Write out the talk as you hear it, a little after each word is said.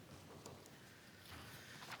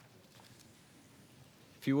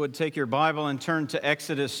If you would take your Bible and turn to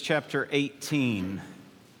Exodus chapter 18.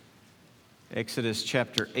 Exodus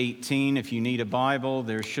chapter 18. If you need a Bible,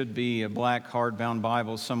 there should be a black hardbound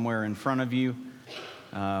Bible somewhere in front of you.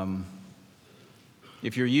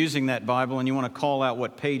 If you're using that Bible and you want to call out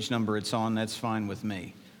what page number it's on, that's fine with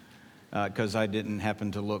me, because I didn't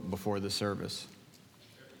happen to look before the service.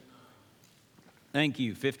 Thank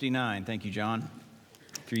you, 59. Thank you, John.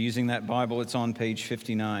 If you're using that Bible, it's on page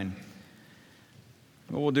 59.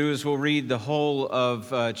 What we'll do is we'll read the whole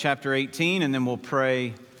of chapter 18, and then we'll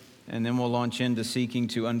pray, and then we'll launch into seeking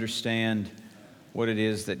to understand what it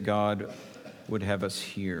is that God would have us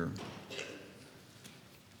hear.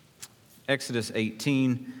 Exodus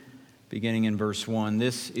 18, beginning in verse 1.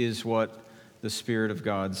 This is what the Spirit of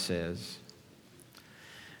God says.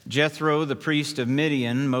 Jethro, the priest of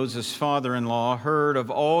Midian, Moses' father-in-law, heard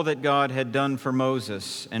of all that God had done for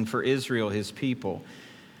Moses and for Israel, his people,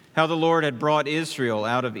 how the Lord had brought Israel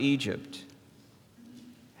out of Egypt.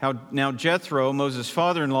 Now Jethro, Moses'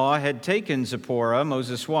 father-in-law, had taken Zipporah,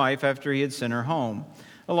 Moses' wife, after he had sent her home,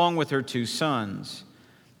 along with her 2 sons.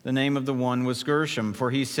 The name of the one was Gershom,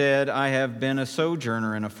 for he said, I have been a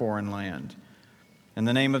sojourner in a foreign land. And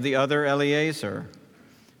the name of the other, Eleazar,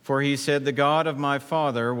 for he said, the God of my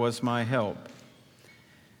father was my help,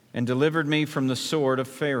 and delivered me from the sword of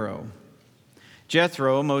Pharaoh.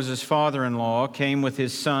 Jethro, Moses' father-in-law, came with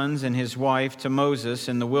his sons and his wife to Moses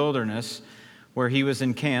in the wilderness, where he was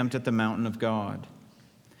encamped at the mountain of God.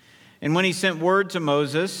 And when he sent word to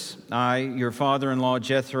Moses, I, your father-in-law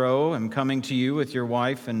Jethro, am coming to you with your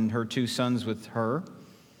wife and her 2 sons with her,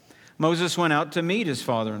 Moses went out to meet his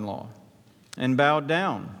father-in-law and bowed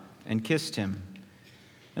down and kissed him.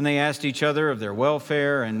 And they asked each other of their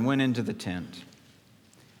welfare and went into the tent.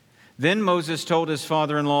 Then Moses told his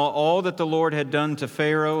father-in-law all that the Lord had done to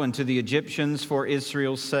Pharaoh and to the Egyptians for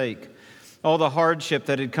Israel's sake, all the hardship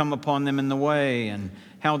that had come upon them in the way, and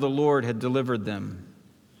how the Lord had delivered them.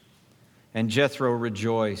 And Jethro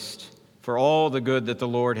rejoiced for all the good that the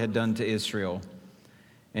Lord had done to Israel,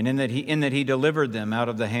 and in that he delivered them out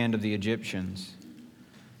of the hand of the Egyptians.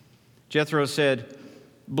 Jethro said,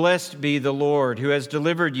 Blessed be the Lord, who has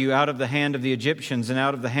delivered you out of the hand of the Egyptians and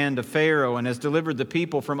out of the hand of Pharaoh, and has delivered the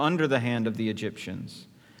people from under the hand of the Egyptians.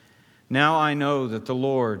 Now I know that the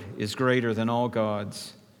Lord is greater than all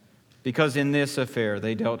gods, because in this affair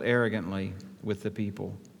they dealt arrogantly with the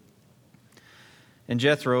people. And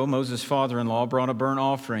Jethro, Moses' father-in-law, brought a burnt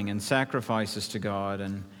offering and sacrifices to God,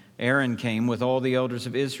 and Aaron came with all the elders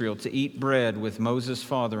of Israel to eat bread with Moses'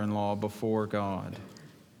 father-in-law before God.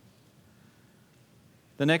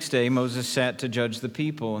 The next day Moses sat to judge the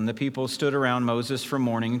people, and the people stood around Moses from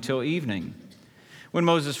morning till evening. When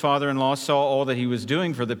Moses' father-in-law saw all that he was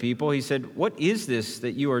doing for the people, he said, What is this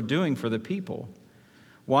that you are doing for the people?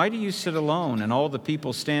 Why do you sit alone, and all the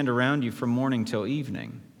people stand around you from morning till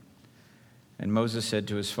evening? And Moses said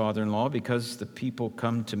to his father-in-law, Because the people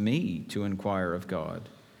come to me to inquire of God.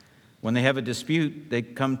 When they have a dispute, they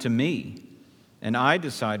come to me, and I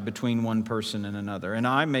decide between one person and another, and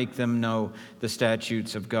I make them know the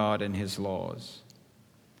statutes of God and his laws.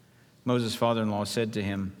 Moses' father-in-law said to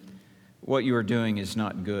him, What you are doing is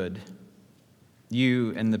not good.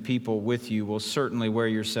 You and the people with you will certainly wear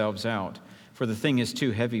yourselves out, for the thing is too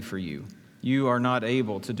heavy for you. You are not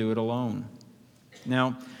able to do it alone.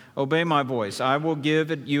 Now, obey my voice. I will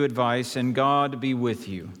give you advice, and God be with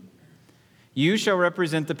you. You shall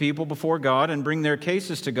represent the people before God and bring their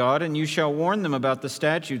cases to God, and you shall warn them about the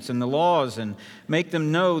statutes and the laws and make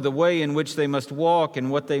them know the way in which they must walk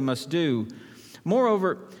and what they must do.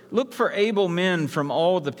 Moreover, look for able men from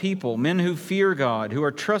all the people, men who fear God, who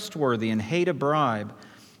are trustworthy and hate a bribe,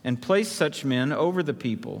 and place such men over the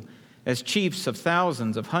people as chiefs of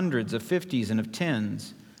thousands, of hundreds, of 50s, and of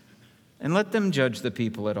 10s, and let them judge the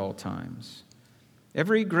people at all times.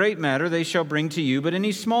 Every great matter they shall bring to you, but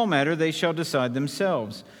any small matter they shall decide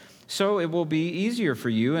themselves. So it will be easier for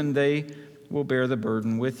you, and they will bear the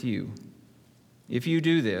burden with you. If you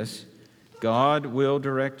do this, God will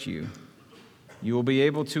direct you. You will be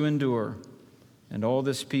able to endure, and all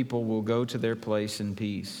this people will go to their place in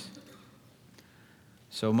peace.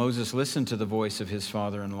 So Moses listened to the voice of his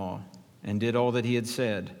father-in-law and did all that he had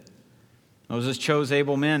said. Moses chose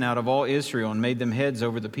able men out of all Israel and made them heads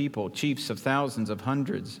over the people, chiefs of thousands, of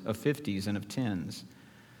hundreds, of 50s, and of 10s.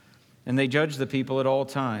 And they judged the people at all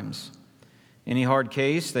times. Any hard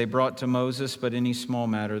case they brought to Moses, but any small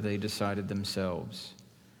matter they decided themselves.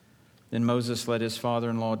 Then Moses let his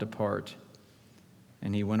father-in-law depart,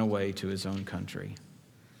 and he went away to his own country.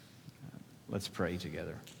 Let's pray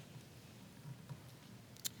together.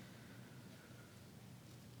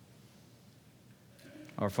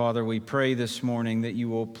 Our Father, we pray this morning that you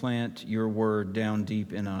will plant your word down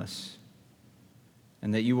deep in us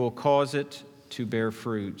and that you will cause it to bear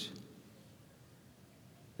fruit,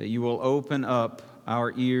 that you will open up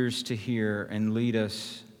our ears to hear and lead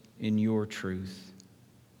us in your truth.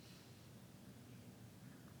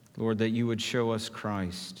 Lord, that you would show us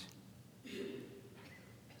Christ.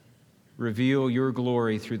 Reveal your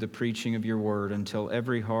glory through the preaching of your word until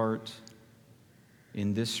every heart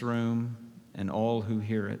in this room and all who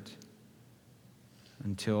hear it,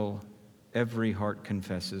 until every heart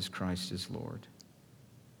confesses Christ is Lord.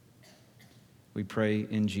 We pray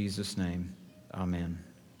in Jesus' name. Amen.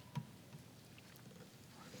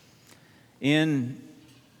 In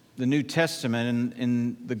the New Testament,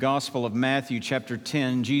 in the Gospel of Matthew, chapter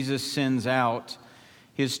 10, Jesus sends out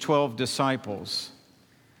his 12 disciples.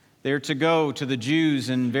 They're to go to the Jews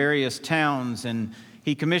in various towns, and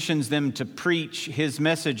he commissions them to preach his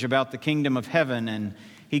message about the kingdom of heaven, and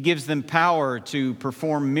he gives them power to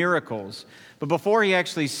perform miracles. But before he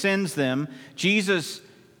actually sends them, Jesus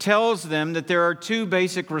tells them that there are two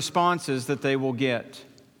basic responses that they will get.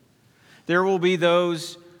 There will be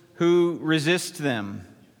those who resist them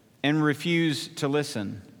and refuse to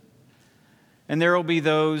listen. And there will be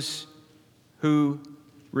those who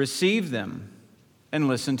receive them and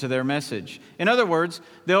listen to their message. In other words,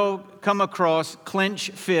 they'll come across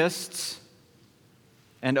clenched fists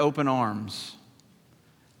and open arms.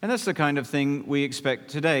 And that's the kind of thing we expect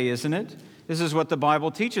today, isn't it? This is what the Bible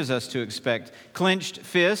teaches us to expect. Clenched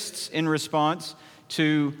fists in response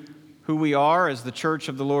to who we are as the church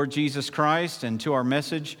of the Lord Jesus Christ and to our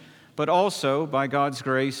message, but also, by God's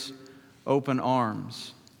grace, open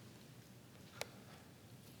arms.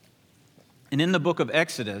 And in the book of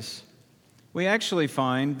Exodus, we actually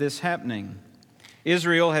find this happening.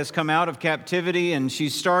 Israel has come out of captivity and she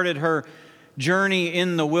started her journey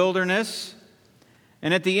in the wilderness.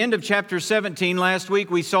 And at the end of chapter 17 last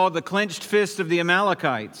week, we saw the clenched fist of the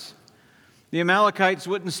Amalekites. The Amalekites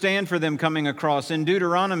wouldn't stand for them coming across. In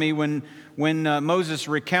Deuteronomy, when Moses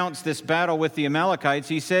recounts this battle with the Amalekites,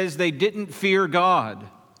 he says they didn't fear God.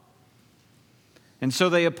 And so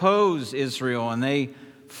they oppose Israel and they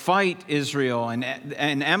fight Israel,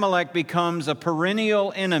 and Amalek becomes a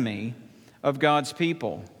perennial enemy of God's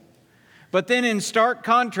people. But then in stark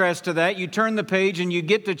contrast to that, you turn the page and you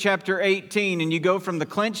get to chapter 18 and you go from the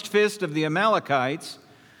clenched fist of the Amalekites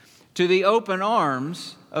to the open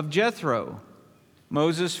arms of Jethro,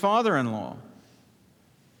 Moses' father-in-law.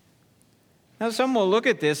 Now some will look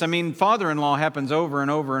at this, father-in-law happens over and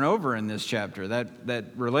over and over in this chapter, that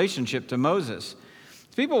relationship to Moses.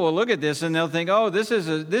 People will look at this and they'll think, oh, this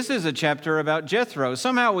is a chapter about Jethro.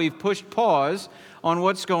 Somehow we've pushed pause on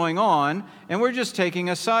what's going on, and we're just taking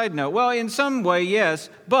a side note. Well, in some way, yes,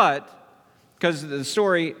 but because the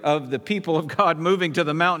story of the people of God moving to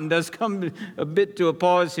the mountain does come a bit to a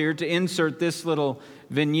pause here to insert this little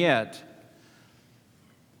vignette.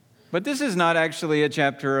 But this is not actually a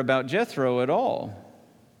chapter about Jethro at all.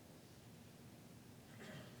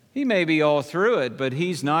 He may be all through it, but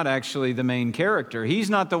he's not actually the main character. He's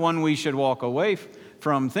not the one we should walk away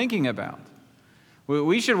from thinking about.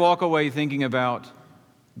 We should walk away thinking about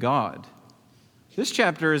God. This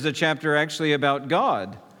chapter is a chapter actually about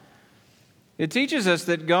God. It teaches us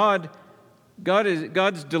that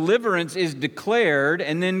God's deliverance is declared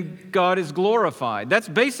and then God is glorified. That's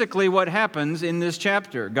basically what happens in this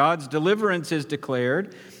chapter. God's deliverance is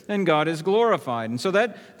declared and God is glorified. And so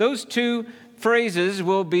those two phrases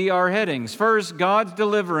will be our headings. First, God's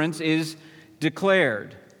deliverance is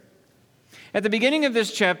declared. At the beginning of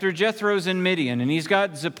this chapter, Jethro's in Midian, and he's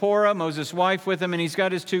got Zipporah, Moses' wife, with him, and he's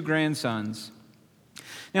got his two grandsons.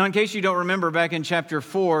 Now, in case you don't remember, back in chapter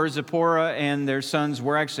 4, Zipporah and their sons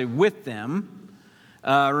were actually with them.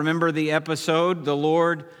 Remember the episode? The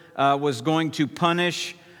Lord was going to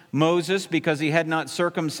punish Moses because he had not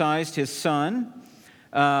circumcised his son.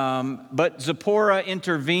 But Zipporah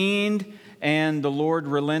intervened, and the Lord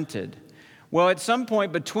relented. Well, at some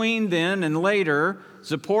point between then and later,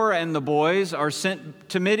 Zipporah and the boys are sent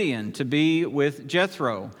to Midian to be with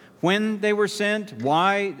Jethro. When they were sent,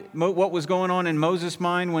 why, what was going on in Moses'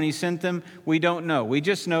 mind when he sent them, we don't know. We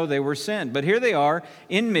just know they were sent. But here they are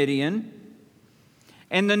in Midian,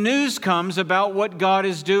 and the news comes about what God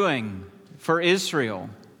is doing for Israel.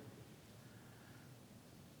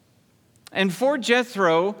 And for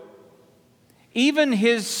Jethro, even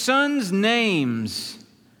his sons' names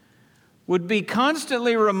would be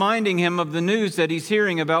constantly reminding him of the news that he's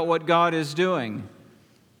hearing about what God is doing.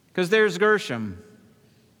 Because there's Gershom,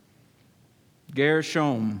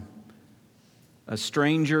 a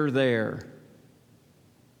stranger there.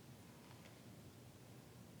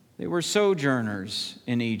 They were sojourners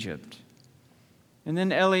in Egypt. And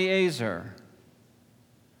then Eliezer,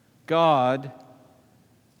 God,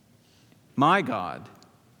 my God,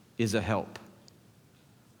 is a help.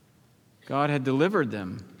 God had delivered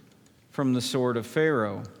them from the sword of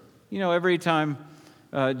Pharaoh. You know, every time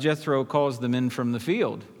Jethro calls the men from the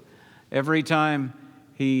field, every time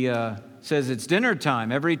he says it's dinner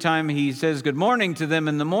time, every time he says good morning to them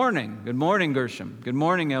in the morning, good morning, Gershom, good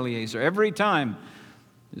morning, Eliezer, every time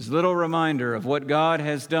is a little reminder of what God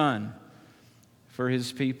has done for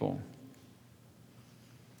his people.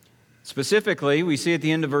 Specifically, we see at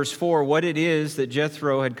the end of verse 4 what it is that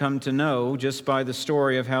Jethro had come to know just by the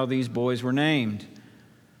story of how these boys were named.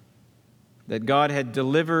 That God had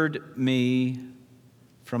delivered me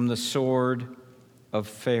from the sword of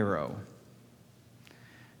Pharaoh.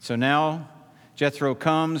 So now Jethro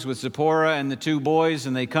comes with Zipporah and the two boys,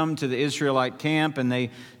 and they come to the Israelite camp, and they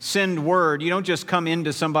send word. You don't just come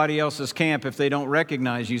into somebody else's camp if they don't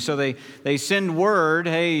recognize you. So they send word,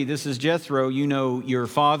 hey, this is Jethro. You know your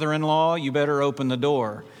father-in-law. You better open the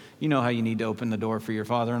door. You know how you need to open the door for your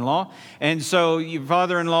father-in-law. And so your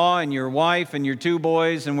father-in-law and your wife and your two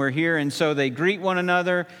boys, and we're here. And so they greet one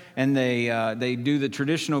another, and they do the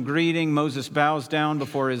traditional greeting. Moses bows down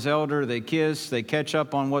before his elder. They kiss. They catch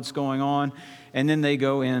up on what's going on. And then they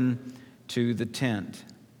go in to the tent.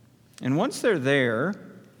 And once they're there,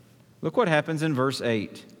 look what happens in verse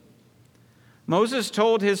 8. Moses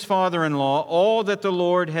told his father-in-law all that the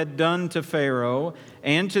Lord had done to Pharaoh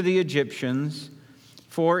and to the Egyptians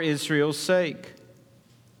for Israel's sake.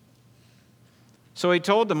 So he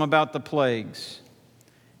told them about the plagues.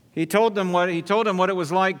 He told them what it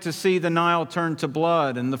was like to see the Nile turn to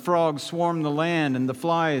blood, and the frogs swarm the land, and the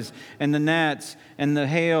flies and the gnats and the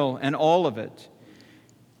hail and all of it.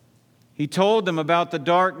 He told them about the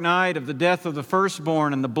dark night of the death of the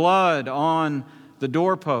firstborn and the blood on the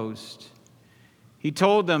doorpost. He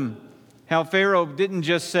told them how Pharaoh didn't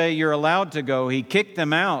just say, "You're allowed to go." He kicked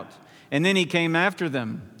them out, and then he came after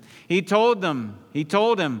them. He told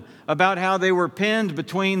him about how they were pinned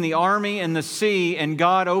between the army and the sea, and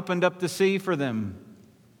God opened up the sea for them.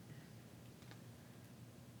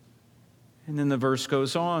 And then the verse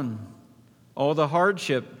goes on. All the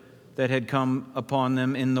hardship that had come upon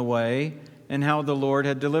them in the way, and how the Lord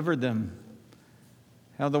had delivered them.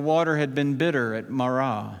 How the water had been bitter at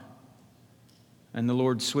Marah, and the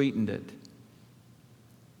Lord sweetened it.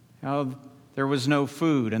 How there was no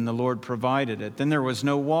food, and the Lord provided it. Then there was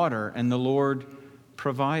no water, and the Lord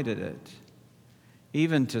provided it.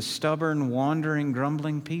 Even to stubborn, wandering,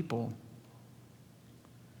 grumbling people.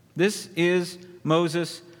 This is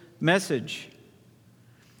Moses' message.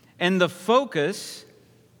 And the focus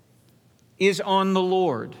is on the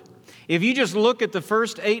Lord. If you just look at the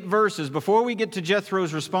first 8 verses, before we get to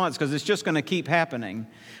Jethro's response, because it's just going to keep happening.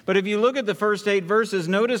 But if you look at the first 8 verses,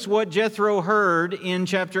 notice what Jethro heard in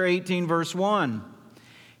chapter 18, verse 1.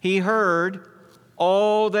 He heard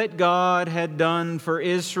all that God had done for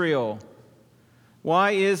Israel.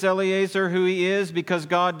 Why is Eliezer who he is? Because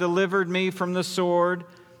God delivered me from the sword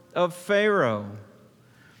of Pharaoh.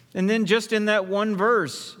 And then just in that one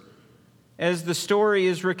verse, as the story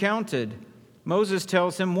is recounted, Moses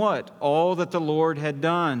tells him what? All that the Lord had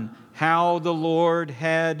done, how the Lord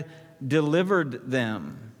had delivered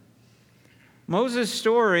them. Moses'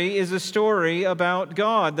 story is a story about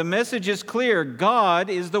God. The message is clear. God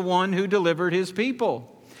is the one who delivered his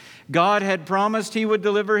people. God had promised he would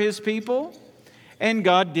deliver his people, and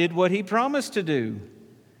God did what he promised to do.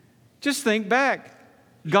 Just think back.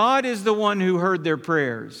 God is the one who heard their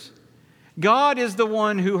prayers. God is the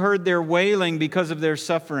one who heard their wailing because of their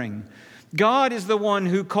suffering. God is the one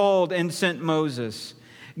who called and sent Moses.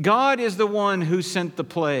 God is the one who sent the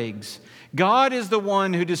plagues. God is the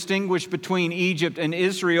one who distinguished between Egypt and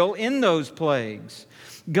Israel in those plagues.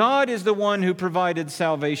 God is the one who provided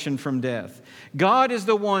salvation from death. God is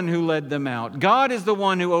the one who led them out. God is the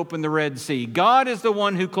one who opened the Red Sea. God is the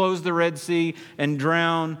one who closed the Red Sea and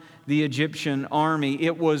drowned the Egyptian army.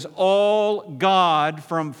 It was all God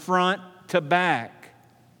from front to back.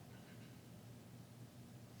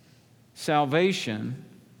 Salvation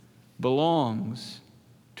belongs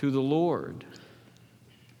to the Lord.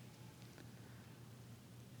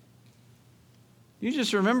 You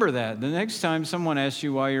just remember that the next time someone asks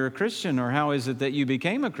you why you're a Christian or how is it that you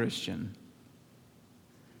became a Christian.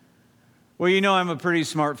 Well, you know, I'm a pretty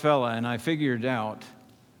smart fella, and I figured out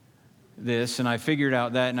this, and I figured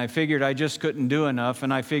out that, and I figured I just couldn't do enough,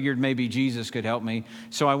 and I figured maybe Jesus could help me.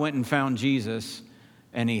 So I went and found Jesus,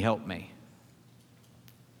 and he helped me.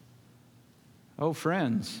 Oh,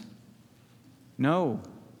 friends, no.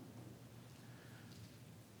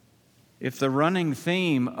 if the running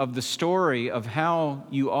theme of the story of how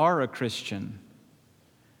you are a Christian,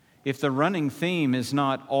 if the running theme is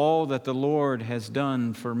not all that the Lord has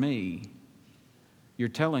done for me, you're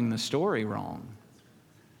telling the story wrong,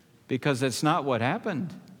 because that's not what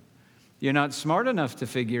happened. You're not smart enough to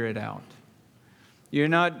figure it out. You're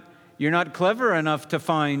not clever enough to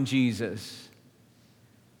find Jesus.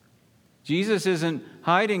 Jesus isn't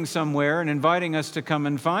hiding somewhere and inviting us to come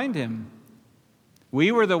and find him.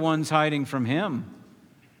 We were the ones hiding from him,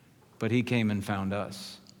 but he came and found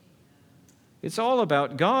us. It's all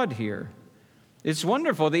about God here. It's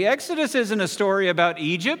wonderful. The Exodus isn't a story about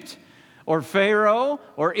Egypt or Pharaoh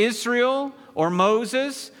or Israel or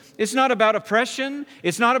Moses. It's not about oppression.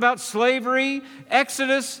 It's not about slavery.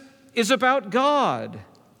 Exodus is about God.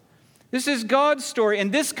 This is God's story,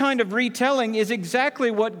 and this kind of retelling is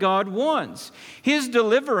exactly what God wants. His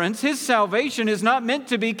deliverance, his salvation is not meant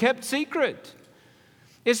to be kept secret.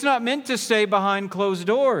 It's not meant to stay behind closed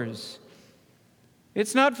doors.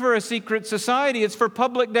 It's not for a secret society. It's for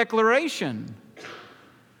public declaration.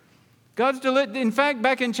 In fact,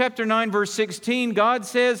 back in chapter 9, verse 16, God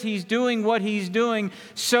says he's doing what he's doing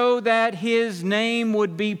so that his name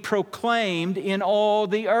would be proclaimed in all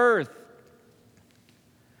the earth.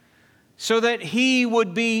 So that he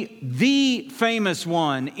would be the famous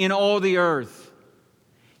one in all the earth.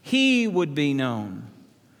 He would be known.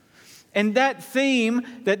 And that theme,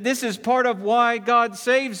 that this is part of why God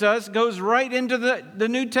saves us, goes right into the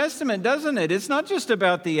New Testament, doesn't it? It's not just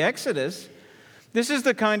about the Exodus. This is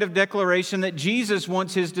the kind of declaration that Jesus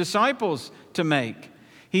wants his disciples to make.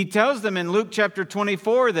 He tells them in Luke chapter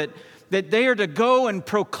 24 that they are to go and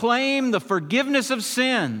proclaim the forgiveness of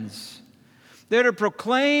sins. They're to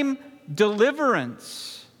proclaim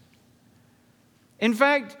deliverance. In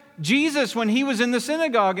fact, Jesus, when he was in the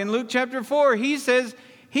synagogue in Luke chapter 4, he says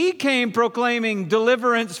he came proclaiming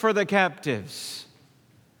deliverance for the captives.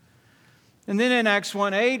 And then in Acts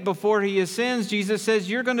 1:8, before he ascends, Jesus says,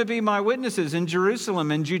 you're going to be my witnesses in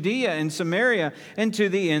Jerusalem and Judea and Samaria and to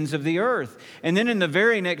the ends of the earth. And then in the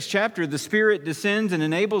very next chapter, the Spirit descends and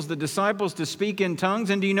enables the disciples to speak in tongues.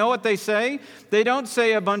 And do you know what they say? They don't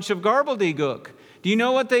say a bunch of gobbledygook. Do you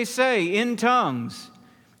know what they say in tongues?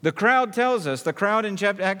 The crowd tells us, the crowd in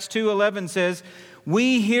Acts 2:11 says,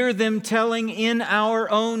 we hear them telling in our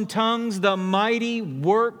own tongues the mighty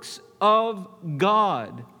works of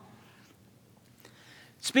God.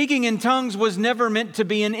 Speaking in tongues was never meant to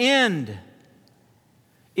be an end.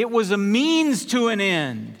 It was a means to an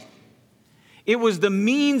end. It was the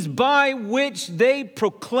means by which they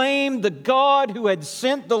proclaimed the God who had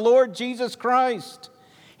sent the Lord Jesus Christ.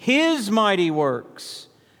 His mighty works.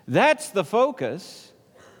 That's the focus.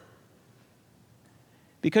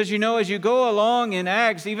 Because as you go along in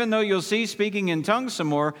Acts, even though you'll see speaking in tongues some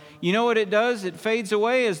more, you know what it does? It fades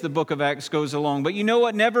away as the book of Acts goes along. But you know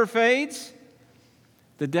what never fades?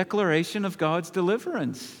 The declaration of God's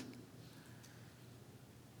deliverance.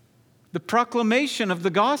 The proclamation of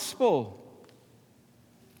the gospel.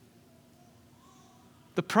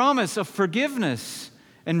 The promise of forgiveness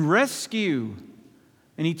and rescue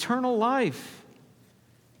and eternal life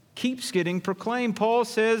keeps getting proclaimed. Paul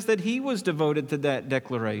says that he was devoted to that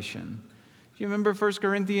declaration. Do you remember 1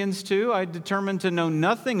 Corinthians 2? I determined to know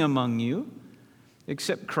nothing among you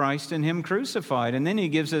except Christ and him crucified. And then he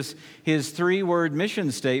gives us his 3-word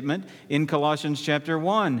mission statement in Colossians chapter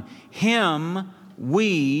 1. Him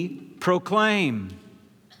we proclaim.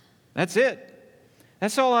 That's it.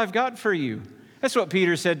 That's all I've got for you. That's what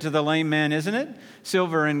Peter said to the lame man, isn't it?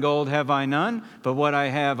 Silver and gold have I none, but what I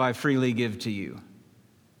have I freely give to you.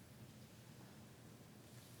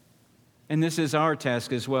 And this is our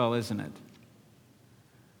task as well, isn't it?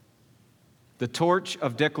 The torch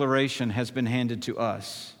of declaration has been handed to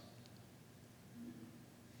us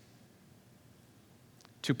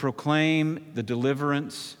to proclaim the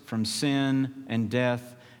deliverance from sin and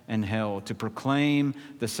death and hell, to proclaim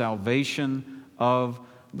the salvation of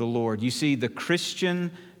the Lord. You see, the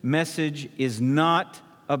Christian message is not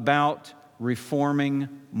about reforming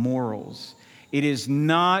morals. It is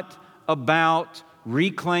not about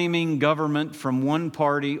reclaiming government from one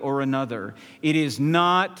party or another. It is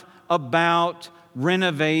not about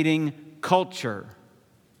renovating culture.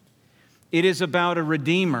 It is about a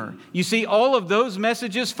redeemer. You see, all of those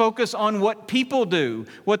messages focus on what people do,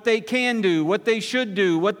 what they can do, what they should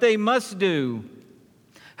do, what they must do.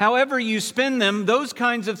 However you spin them, those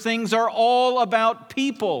kinds of things are all about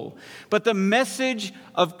people. But the message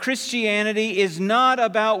of Christianity is not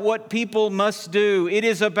about what people must do. It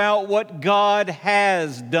is about what God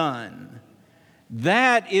has done.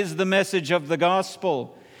 That is the message of the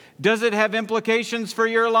gospel. Does it have implications for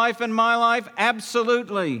your life and my life?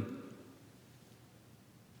 Absolutely.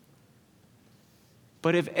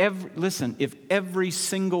 But if every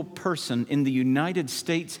single person in the United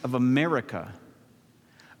States of America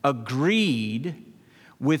agreed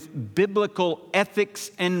with biblical ethics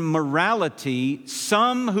and morality,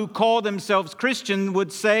 some who call themselves Christian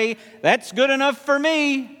would say, that's good enough for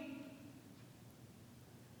me.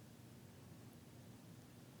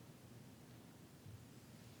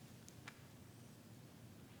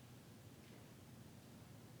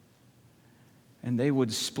 And they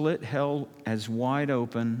would split hell as wide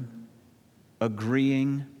open,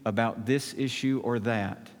 agreeing about this issue or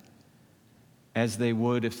that, as they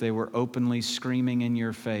would if they were openly screaming in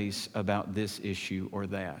your face about this issue or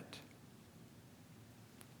that.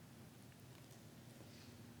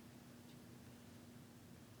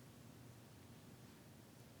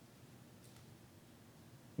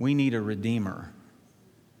 We need a Redeemer.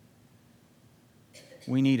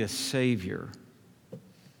 We need a Savior.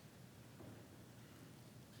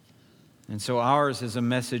 And so ours is a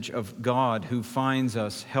message of God who finds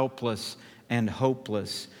us helpless and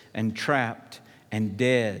hopeless and trapped and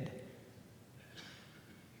dead.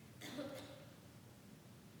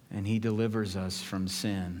 And He delivers us from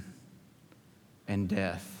sin and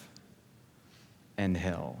death and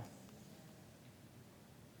hell.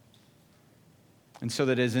 And so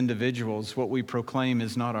that as individuals, what we proclaim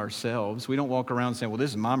is not ourselves. We don't walk around saying, well,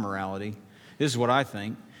 this is my morality. This is what I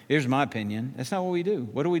think. Here's my opinion. That's not what we do.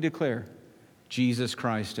 What do we declare? Jesus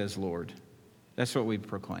Christ as Lord. That's what we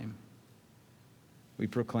proclaim. We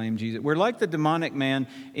proclaim Jesus. We're like the demonic man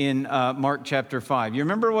in Mark chapter 5. You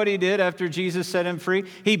remember what he did after Jesus set him free?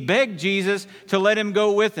 He begged Jesus to let him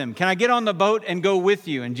go with him. Can I get on the boat and go with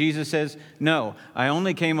you? And Jesus says, no, I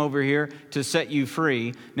only came over here to set you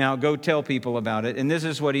free. Now go tell people about it. And this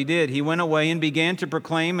is what he did. He went away and began to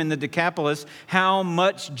proclaim in the Decapolis how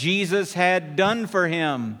much Jesus had done for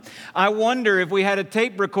him. I wonder if we had a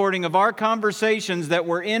tape recording of our conversations that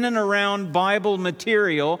were in and around Bible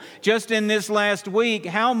material just in this last week,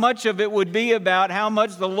 how much of it would be about how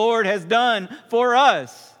much the Lord has done for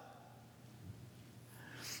us.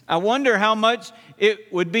 I wonder how much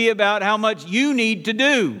it would be about how much you need to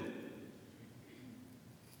do.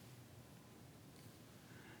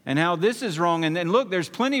 And how this is wrong. And look, there's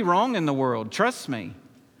plenty wrong in the world. Trust me.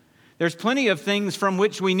 There's plenty of things from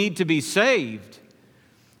which we need to be saved.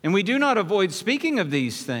 And we do not avoid speaking of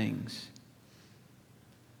these things.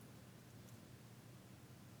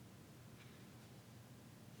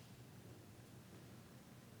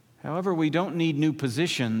 However, we don't need new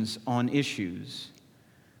positions on issues.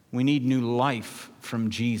 We need new life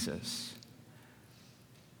from Jesus.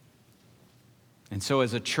 And so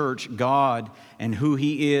as a church, God and who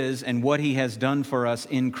He is and what He has done for us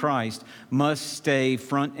in Christ must stay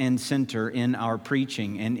front and center in our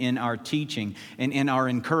preaching and in our teaching and in our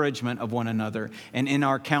encouragement of one another and in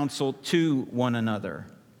our counsel to one another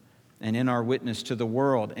and in our witness to the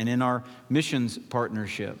world and in our missions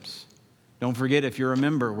partnerships. Don't forget, if you're a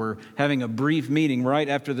member, we're having a brief meeting right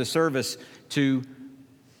after the service to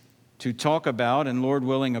talk about and, Lord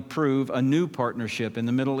willing, approve a new partnership in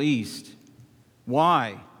the Middle East.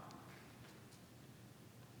 Why?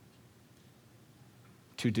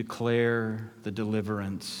 To declare the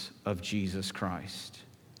deliverance of Jesus Christ.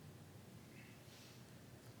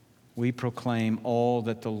 We proclaim all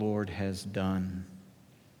that the Lord has done.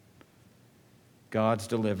 God's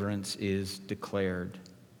deliverance is declared.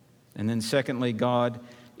 And then secondly, God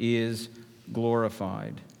is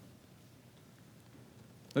glorified.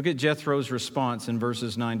 Look at Jethro's response in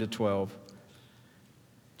verses 9 to 12.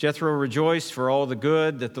 Jethro rejoiced for all the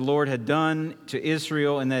good that the Lord had done to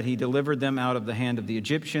Israel and that He delivered them out of the hand of the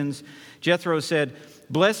Egyptians. Jethro said,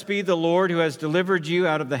 "Blessed be the Lord who has delivered you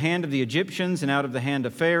out of the hand of the Egyptians and out of the hand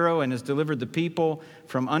of Pharaoh and has delivered the people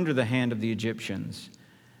from under the hand of the Egyptians.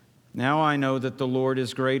 Now I know that the Lord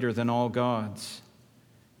is greater than all gods,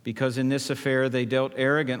 because in this affair they dealt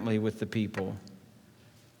arrogantly with the people."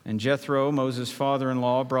 And Jethro, Moses'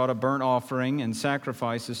 father-in-law, brought a burnt offering and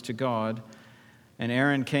sacrifices to God. And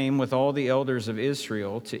Aaron came with all the elders of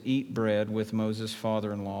Israel to eat bread with Moses'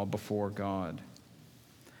 father-in-law before God.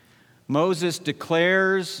 Moses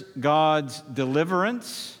declares God's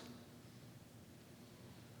deliverance,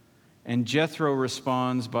 and Jethro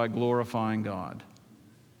responds by glorifying God.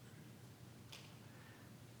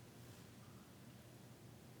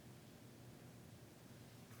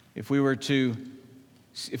 If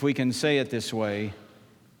we can say it this way,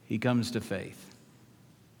 he comes to faith.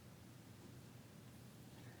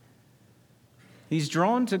 He's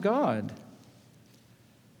drawn to God.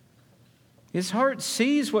 His heart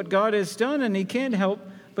sees what God has done, and he can't help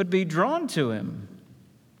but be drawn to Him.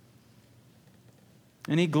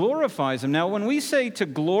 And he glorifies him. Now, when we say to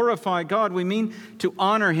glorify God, we mean to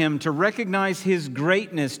honor him, to recognize his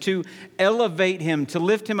greatness, to elevate him, to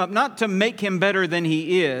lift him up, not to make him better than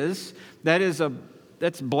he is. That's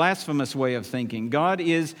a blasphemous way of thinking.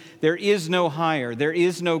 There is no higher, there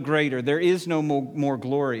is no greater, there is no more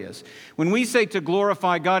glorious. When we say to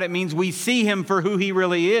glorify God, it means we see him for who he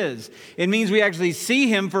really is. It means we actually see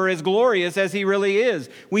him for as glorious as he really is.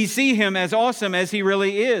 We see him as awesome as he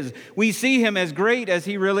really is. We see him as great as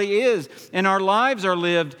he really is. And our lives are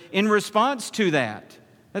lived in response to that.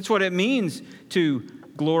 That's what it means to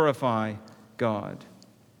glorify God.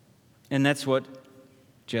 And that's what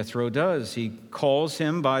Jethro does. He calls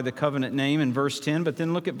him by the covenant name in verse 10, but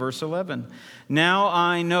then look at verse 11. Now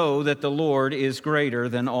I know that the Lord is greater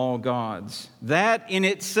than all gods. That in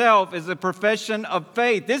itself is a profession of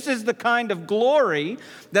faith. This is the kind of glory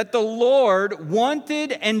that the Lord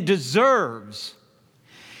wanted and deserves.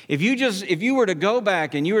 If you were to go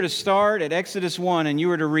back and you were to start at Exodus 1 and you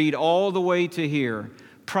were to read all the way to here,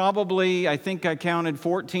 probably, I think I counted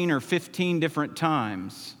 14 or 15 different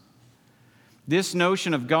times, this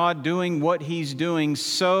notion of God doing what he's doing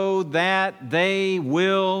so that they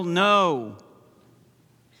will know.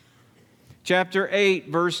 Chapter 8,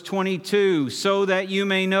 verse 22, so that you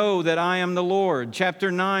may know that I am the Lord.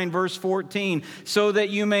 Chapter 9, verse 14, so that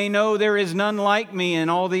you may know there is none like me in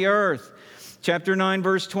all the earth. Chapter 9,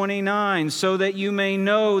 verse 29, so that you may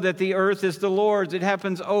know that the earth is the Lord's. It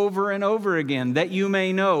happens over and over again. That you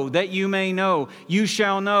may know, that you may know. You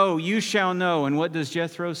shall know, you shall know. And what does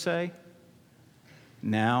Jethro say?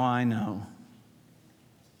 Now I know.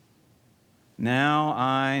 Now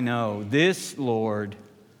I know. This Lord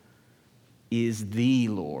is the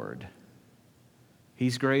Lord.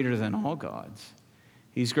 He's greater than all gods.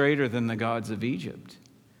 He's greater than the gods of Egypt.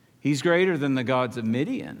 He's greater than the gods of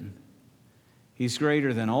Midian. He's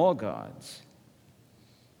greater than all gods.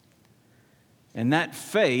 And that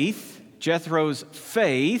faith, Jethro's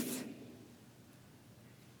faith,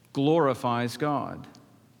 glorifies God.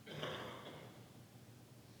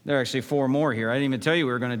 There are actually 4 more here. I didn't even tell you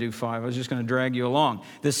we were going to do 5. I was just going to drag you along.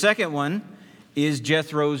 The second one is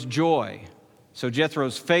Jethro's joy. So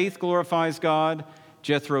Jethro's faith glorifies God.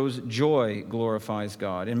 Jethro's joy glorifies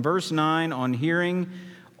God. In verse 9, on hearing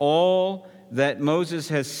all that Moses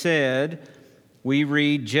has said, we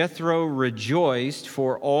read, Jethro rejoiced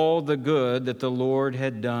for all the good that the Lord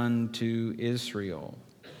had done to Israel.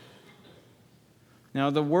 Now,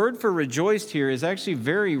 the word for rejoiced here is actually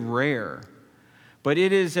very rare. But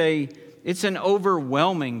it's an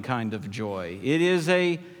overwhelming kind of joy. It is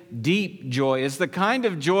a deep joy. It's the kind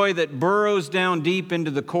of joy that burrows down deep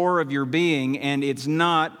into the core of your being, and it's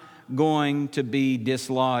not going to be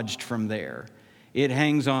dislodged from there. It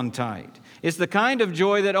hangs on tight. It's the kind of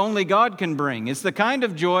joy that only God can bring. It's the kind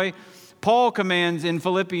of joy Paul commands in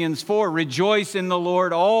Philippians 4, rejoice in the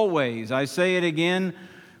Lord always. I say it again,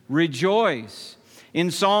 rejoice. In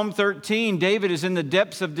Psalm 13, David is in the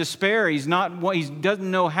depths of despair. He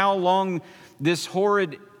doesn't know how long this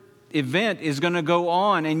horrid event is going to go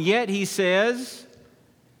on. And yet he says,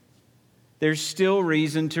 there's still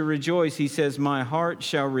reason to rejoice. He says, my heart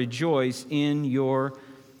shall rejoice in your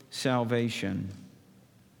salvation.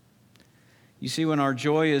 You see, when our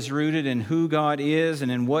joy is rooted in who God is and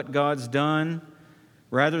in what God's done,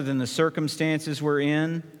 rather than the circumstances we're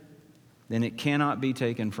in, then it cannot be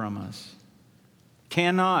taken from us.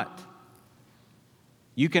 Cannot.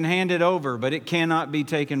 You can hand it over, but it cannot be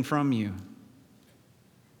taken from you.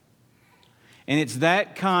 And it's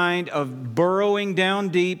that kind of burrowing down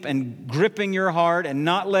deep and gripping your heart and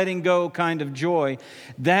not letting go kind of joy.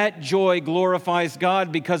 That joy glorifies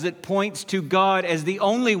God because it points to God as the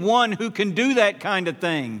only one who can do that kind of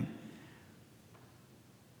thing.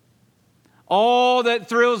 All that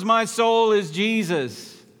thrills my soul is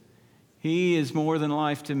Jesus. He is more than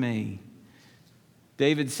life to me.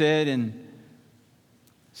 David said in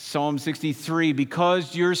Psalm 63,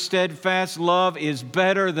 because your steadfast love is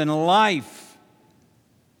better than life.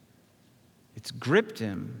 It's gripped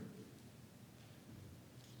him.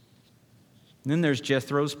 And then there's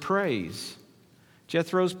Jethro's praise.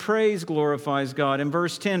 Jethro's praise glorifies God. In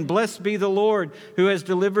verse 10, blessed be the Lord who has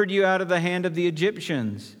delivered you out of the hand of the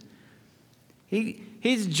Egyptians.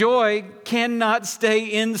 His joy cannot stay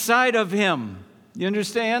inside of him. You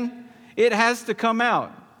understand? It has to come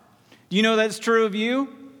out. Do you know that's true of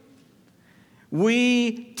you?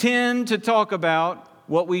 We tend to talk about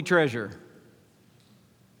what we treasure.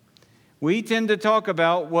 We tend to talk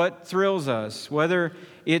about what thrills us, whether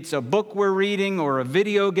it's a book we're reading or a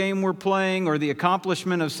video game we're playing or the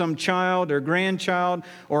accomplishment of some child or grandchild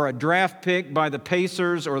or a draft pick by the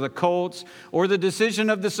Pacers or the Colts or the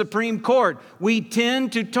decision of the Supreme Court. We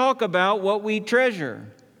tend to talk about what we treasure.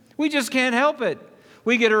 We just can't help it.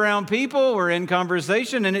 We get around people, we're in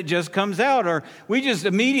conversation, and it just comes out, or we just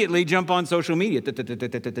immediately jump on social media.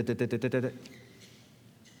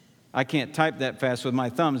 I can't type that fast with my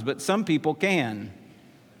thumbs, but some people can.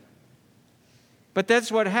 But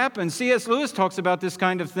that's what happens. C.S. Lewis talks about this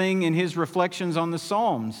kind of thing in his reflections on the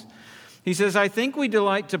Psalms. He says, I think we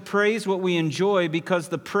delight to praise what we enjoy because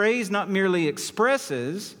the praise not merely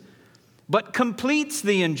expresses, but completes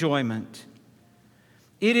the enjoyment.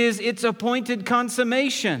 It is its appointed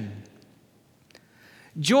consummation.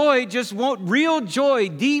 Joy just won't, real joy,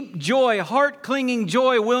 deep joy, heart-clinging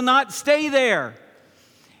joy will not stay there.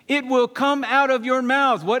 It will come out of your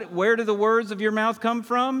mouth. Where do the words of your mouth come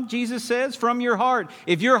from? Jesus says, from your heart.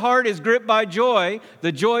 If your heart is gripped by joy,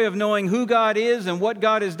 the joy of knowing who God is and what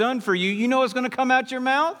God has done for you, you know what's going to come out your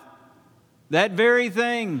mouth? That very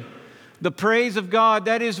thing. The praise of God.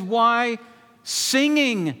 That is why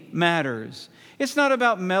singing matters. It's not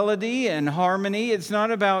about melody and harmony. It's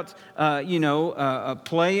not about,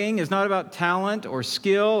 playing. It's not about talent or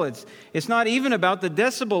skill. It's not even about the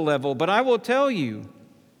decibel level. But I will tell you,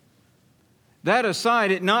 that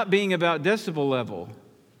aside, it not being about decibel level,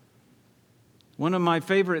 one of my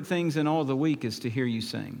favorite things in all the week is to hear you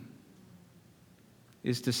sing,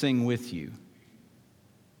 is to sing with you.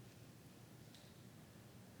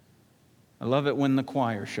 I love it when the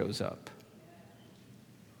choir shows up.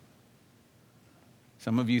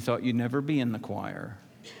 Some of you thought you'd never be in the choir,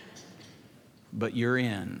 but you're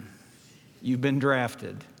in. You've been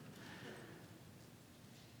drafted.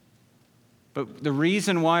 But the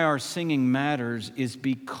reason why our singing matters is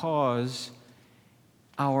because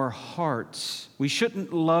our hearts, we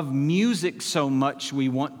shouldn't love music so much we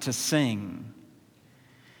want to sing.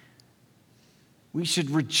 We should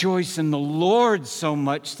rejoice in the Lord so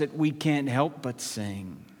much that we can't help but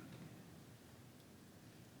sing.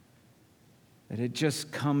 That it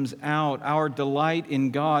just comes out. Our delight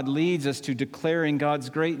in God leads us to declaring God's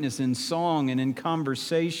greatness in song and in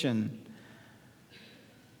conversation.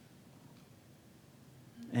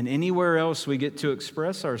 And anywhere else we get to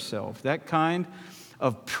express ourselves. That kind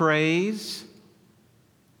of praise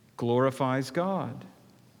glorifies God.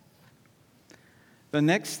 The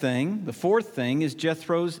next thing, the fourth thing, is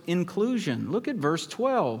Jethro's inclusion. Look at verse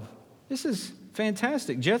 12. This is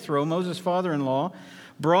fantastic. Jethro, Moses' father-in-law,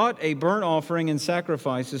 brought a burnt offering and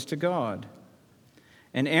sacrifices to God.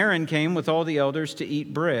 And Aaron came with all the elders to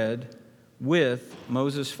eat bread with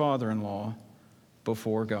Moses' father-in-law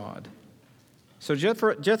before God. So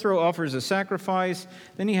Jethro offers a sacrifice,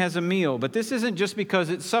 then he has a meal. But this isn't just because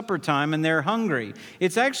it's supper time and they're hungry.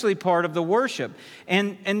 It's actually part of the worship.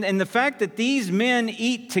 And the fact that these men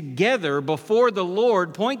eat together before the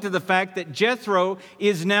Lord point to the fact that Jethro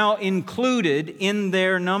is now included in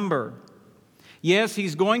their number. Yes,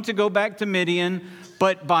 he's going to go back to Midian,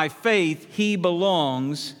 but by faith he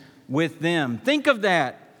belongs with them. Think of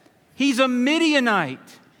that. He's a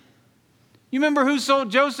Midianite. You remember who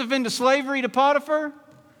sold Joseph into slavery to Potiphar?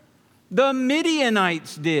 The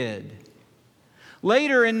Midianites did.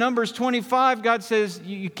 Later in Numbers 25, God says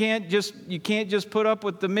you can't just put up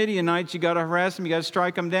with the Midianites. You got to harass them. You got to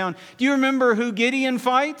strike them down. Do you remember who Gideon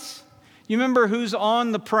fights? You remember who's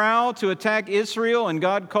on the prowl to attack Israel, and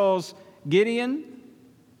God calls Gideon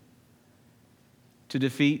to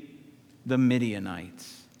defeat the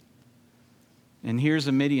Midianites. And here's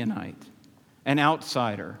a Midianite, an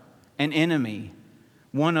outsider, an enemy,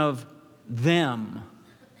 one of them,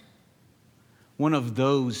 one of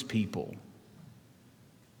those people.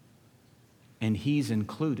 And he's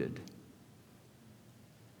included.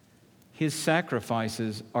 His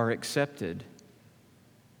sacrifices are accepted.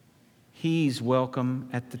 He's welcome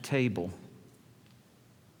at the table.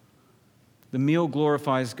 The meal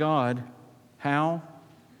glorifies God. How?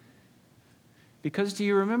 Because do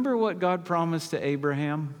you remember what God promised to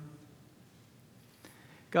Abraham?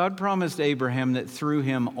 God promised Abraham that through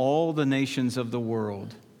him all the nations of the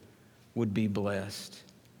world would be blessed.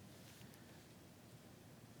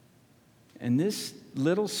 And this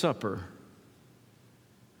little supper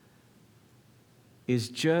is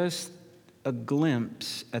just a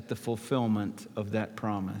glimpse at the fulfillment of that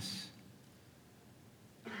promise.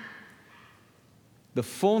 The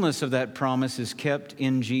fullness of that promise is kept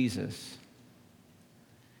in Jesus.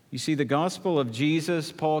 You see, the gospel of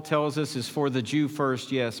Jesus, Paul tells us, is for the Jew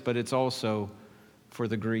first, yes, but it's also for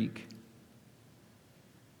the Greek.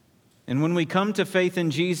 And when we come to faith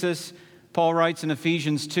in Jesus, Paul writes in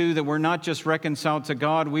Ephesians 2 that we're not just reconciled to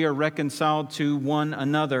God, we are reconciled to one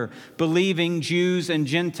another. Believing Jews and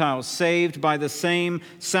Gentiles, saved by the same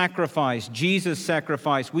sacrifice, Jesus'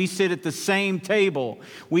 sacrifice. We sit at the same table.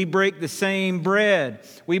 We break the same bread.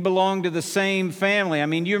 We belong to the same family. I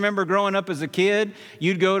mean, you remember growing up as a kid,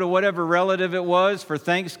 you'd go to whatever relative it was for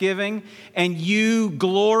Thanksgiving, and you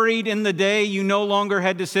gloried in the day you no longer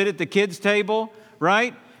had to sit at the kids' table,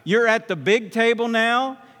 right? You're at the big table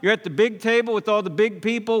now. You're at the big table with all the big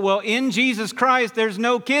people. Well, in Jesus Christ, there's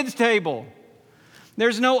no kids' table.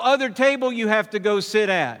 There's no other table you have to go sit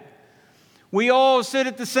at. We all sit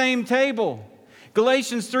at the same table.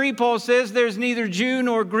 Galatians 3, Paul says, there's neither Jew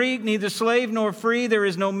nor Greek, neither slave nor free. There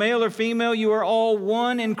is no male or female. You are all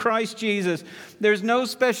one in Christ Jesus. There's no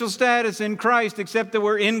special status in Christ except that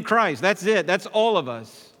we're in Christ. That's it. That's all of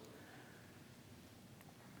us.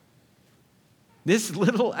 This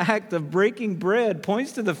little act of breaking bread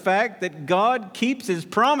points to the fact that God keeps His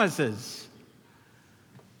promises,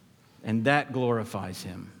 and that glorifies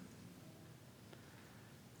Him.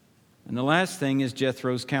 And the last thing is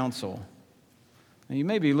Jethro's counsel. Now, you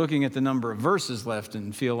may be looking at the number of verses left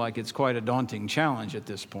and feel like it's quite a daunting challenge at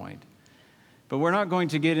this point. But we're not going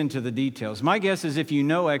to get into the details. My guess is if you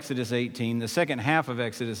know Exodus 18, the second half of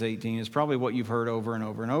Exodus 18 is probably what you've heard over and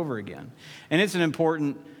over and over again. And it's an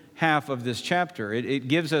important half of this chapter. It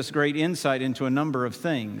gives us great insight into a number of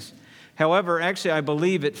things. However, actually, I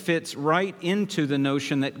believe it fits right into the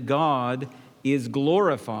notion that God is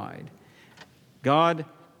glorified. God's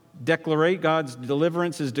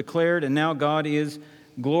deliverance is declared, and now God is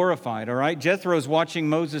glorified. All right? Jethro's watching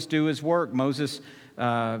Moses do his work. Moses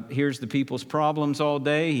hears the people's problems all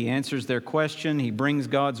day. He answers their question. He brings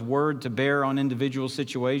God's word to bear on individual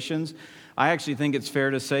situations. I actually think it's fair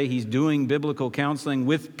to say he's doing biblical counseling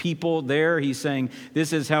with people there. He's saying,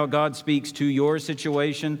 this is how God speaks to your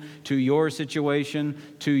situation, to your situation,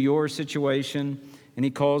 to your situation, and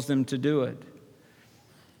he calls them to do it.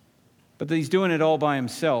 But he's doing it all by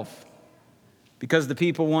himself because the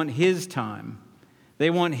people want his time. They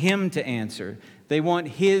want him to answer. They want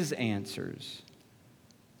his answers.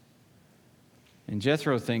 And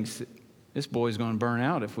Jethro thinks, this boy's going to burn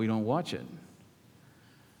out if we don't watch it.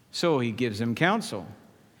 So he gives him counsel.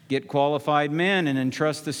 Get qualified men and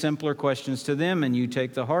entrust the simpler questions to them, and you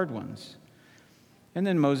take the hard ones. And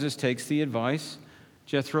then Moses takes the advice.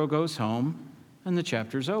 Jethro goes home, and the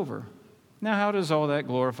chapter's over. Now, how does all that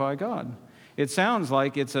glorify God? It sounds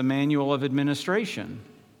like it's a manual of administration.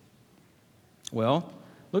 Well,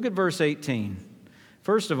 look at verse 18.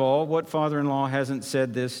 First of all, what father-in-law hasn't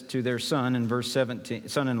said this to their son in verse 17,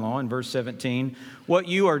 son-in-law in verse 17? What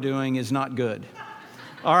you are doing is not good.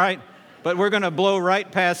 All right, but we're going to blow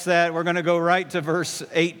right past that. We're going to go right to verse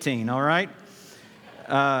 18, all right?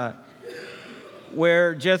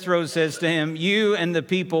 Where Jethro says to him, you and the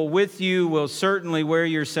people with you will certainly wear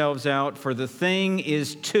yourselves out, for the thing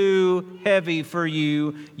is too heavy for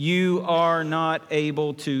you. You are not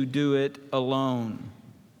able to do it alone.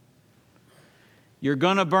 You're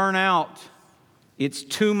going to burn out. It's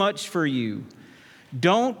too much for you.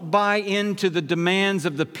 Don't buy into the demands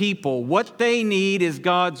of the people. What they need is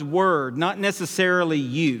God's word, not necessarily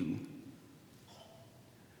you.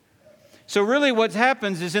 So really what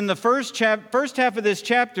happens is in the first half of this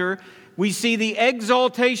chapter, we see the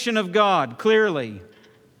exaltation of God clearly.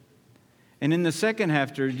 And in the second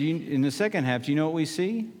half, do you know what we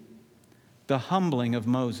see? The humbling of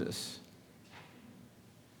Moses.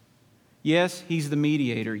 Yes, he's the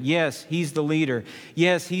mediator. Yes, he's the leader.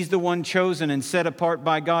 Yes, he's the one chosen and set apart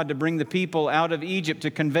by God to bring the people out of Egypt,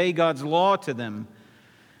 to convey God's law to them.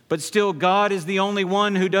 But still, God is the only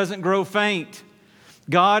one who doesn't grow faint.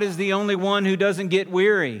 God is the only one who doesn't get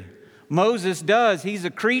weary. Moses does. He's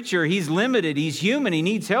a creature. He's limited. He's human. He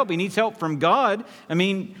needs help. He needs help from God. I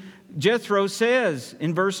mean, Jethro says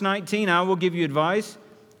in verse 19, I will give you advice,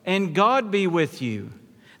 and God be with you.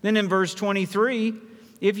 Then in verse 23,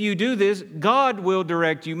 if you do this, God will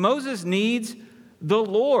direct you. Moses needs the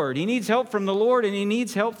Lord. He needs help from the Lord, and he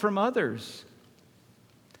needs help from others.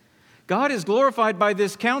 God is glorified by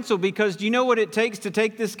this counsel because do you know what it takes to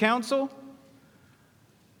take this counsel?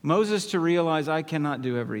 Moses to realize, I cannot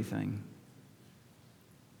do everything.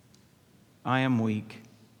 I am weak.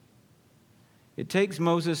 It takes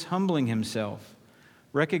Moses humbling himself,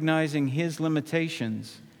 recognizing his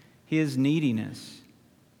limitations, his neediness.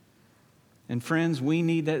 And friends, we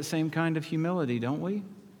need that same kind of humility, don't we?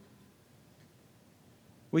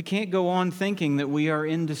 We can't go on thinking that we are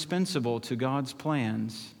indispensable to God's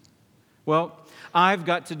plans. Well, I've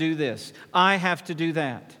got to do this. I have to do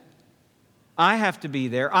that. I have to be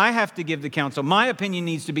there. I have to give the counsel. My opinion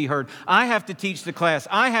needs to be heard. I have to teach the class.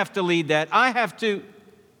 I have to lead that. I have to.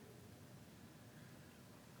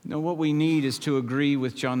 No, what we need is to agree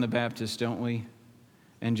with John the Baptist, don't we?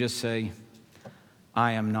 And just say,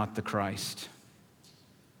 I am not the Christ.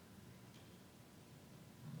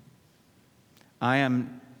 I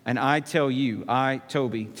am, and I tell you,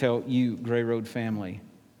 Toby, tell you, Gray Road family,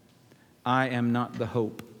 I am not the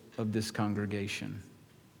hope of this congregation.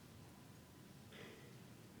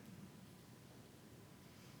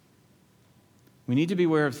 We need to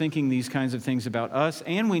beware of thinking these kinds of things about us,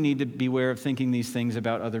 and we need to beware of thinking these things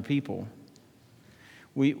about other people.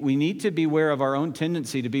 We need to beware of our own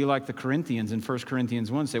tendency to be like the Corinthians in 1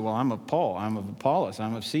 Corinthians 1, say, well, I'm of Paul, I'm of Apollos,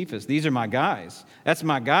 I'm of Cephas. These are my guys. That's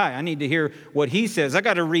my guy. I need to hear what he says. I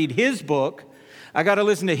got to read his book. I got to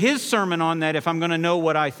listen to his sermon on that if I'm going to know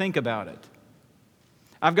what I think about it.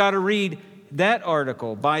 I've got to read that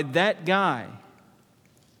article by that guy.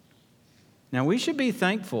 Now, we should be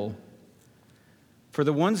thankful for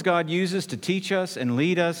the ones God uses to teach us and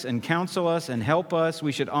lead us and counsel us and help us.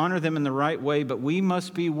 We should honor them in the right way, but we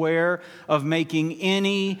must beware of making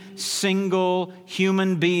any single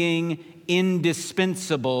human being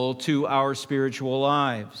indispensable to our spiritual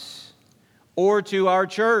lives or to our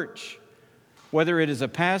church, whether it is a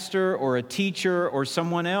pastor or a teacher or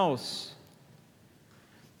someone else.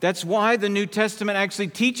 That's why the New Testament actually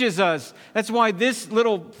teaches us. That's why this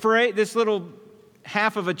little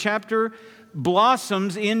half of a chapter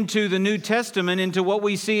blossoms into the New Testament, into what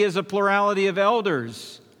we see as a plurality of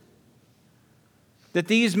elders. That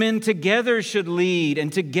these men together should lead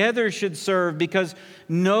and together should serve, because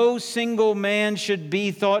no single man should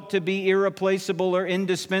be thought to be irreplaceable or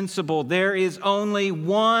indispensable. There is only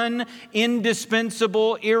one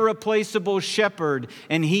indispensable, irreplaceable shepherd,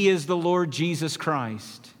 and he is the Lord Jesus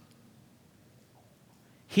Christ.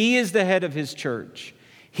 He is the head of his church.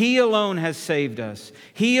 He alone has saved us.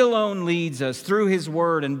 He alone leads us through his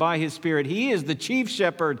word and by his Spirit. He is the chief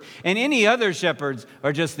shepherd, and any other shepherds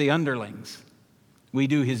are just the underlings. We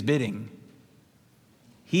do his bidding.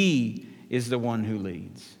 He is the one who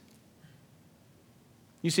leads.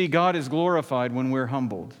 You see, God is glorified when we're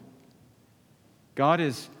humbled. God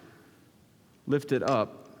is lifted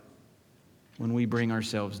up when we bring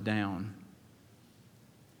ourselves down.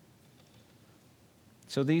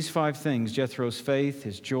 So these 5 things, Jethro's faith,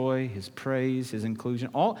 his joy, his praise, his inclusion,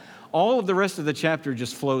 all of the rest of the chapter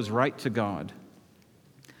just flows right to God.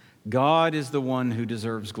 God is the one who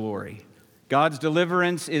deserves glory. God's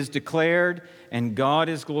deliverance is declared, and God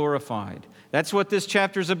is glorified. That's what this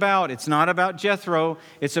chapter is about. It's not about Jethro.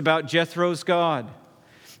 It's about Jethro's God.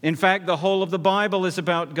 In fact, the whole of the Bible is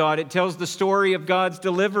about God. It tells the story of God's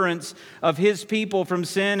deliverance of his people from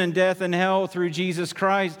sin and death and hell through Jesus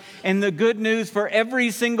Christ. And the good news for every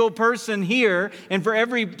single person here and for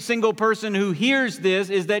every single person who hears this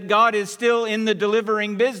is that God is still in the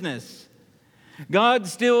delivering business. God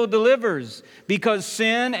still delivers, because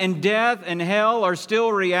sin and death and hell are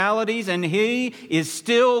still realities, and he is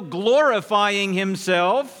still glorifying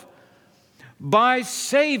himself by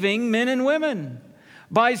saving men and women,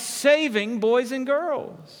 by saving boys and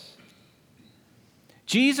girls.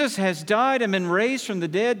 Jesus has died and been raised from the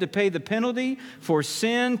dead to pay the penalty for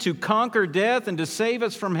sin, to conquer death, and to save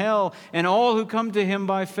us from hell. And all who come to him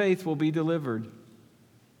by faith will be delivered.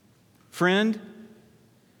 Friend,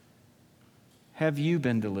 have you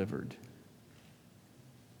been delivered?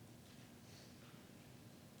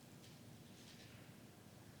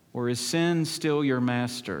 Or is sin still your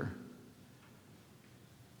master?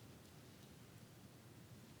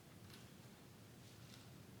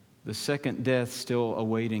 The second death still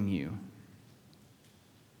awaiting you,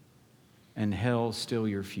 and hell still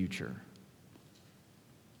your future.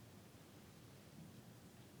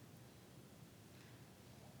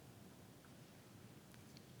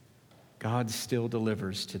 God still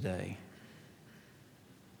delivers today.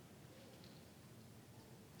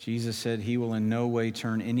 Jesus said he will in no way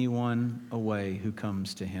turn anyone away who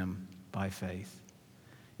comes to him by faith.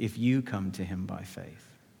 If you come to him by faith,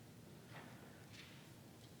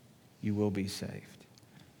 you will be saved.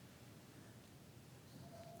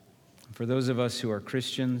 For those of us who are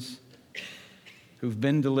Christians, who've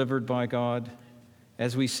been delivered by God,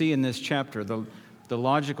 as we see in this chapter, the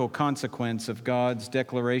logical consequence of God's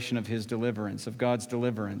declaration of his deliverance, of God's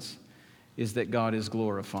deliverance, is that God is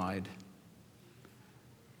glorified.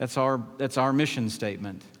 That's our mission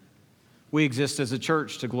statement. We exist as a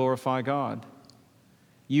church to glorify God.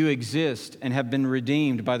 You exist and have been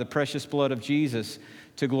redeemed by the precious blood of Jesus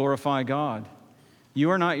to glorify God.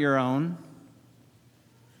 You are not your own.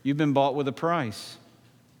 You've been bought with a price.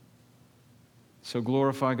 So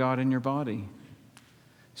glorify God in your body,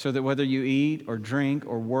 so that whether you eat or drink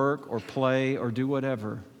or work or play or do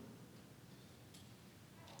whatever,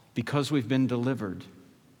 because we've been delivered,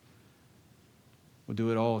 we'll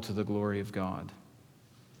do it all to the glory of God.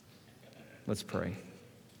 Let's pray.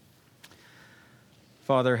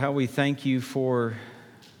 Father, how we thank you for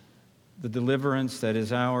the deliverance that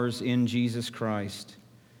is ours in Jesus Christ.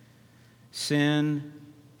 Sin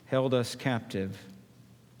held us captive.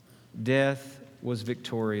 Death was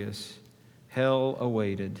victorious. Hell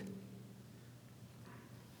awaited.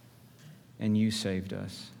 And you saved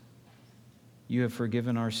us. You have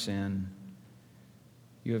forgiven our sin.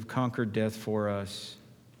 You have conquered death for us.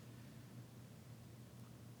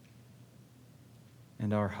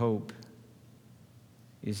 And our hope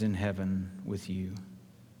is in heaven with you.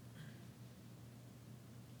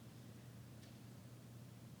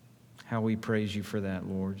 How we praise you for that,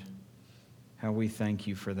 Lord. How we thank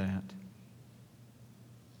you for that.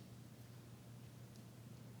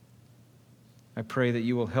 I pray that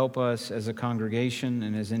you will help us as a congregation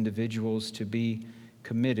and as individuals to be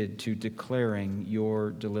committed to declaring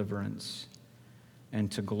your deliverance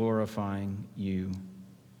and to glorifying you.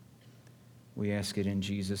 We ask it in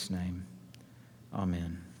Jesus' name.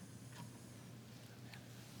 Amen.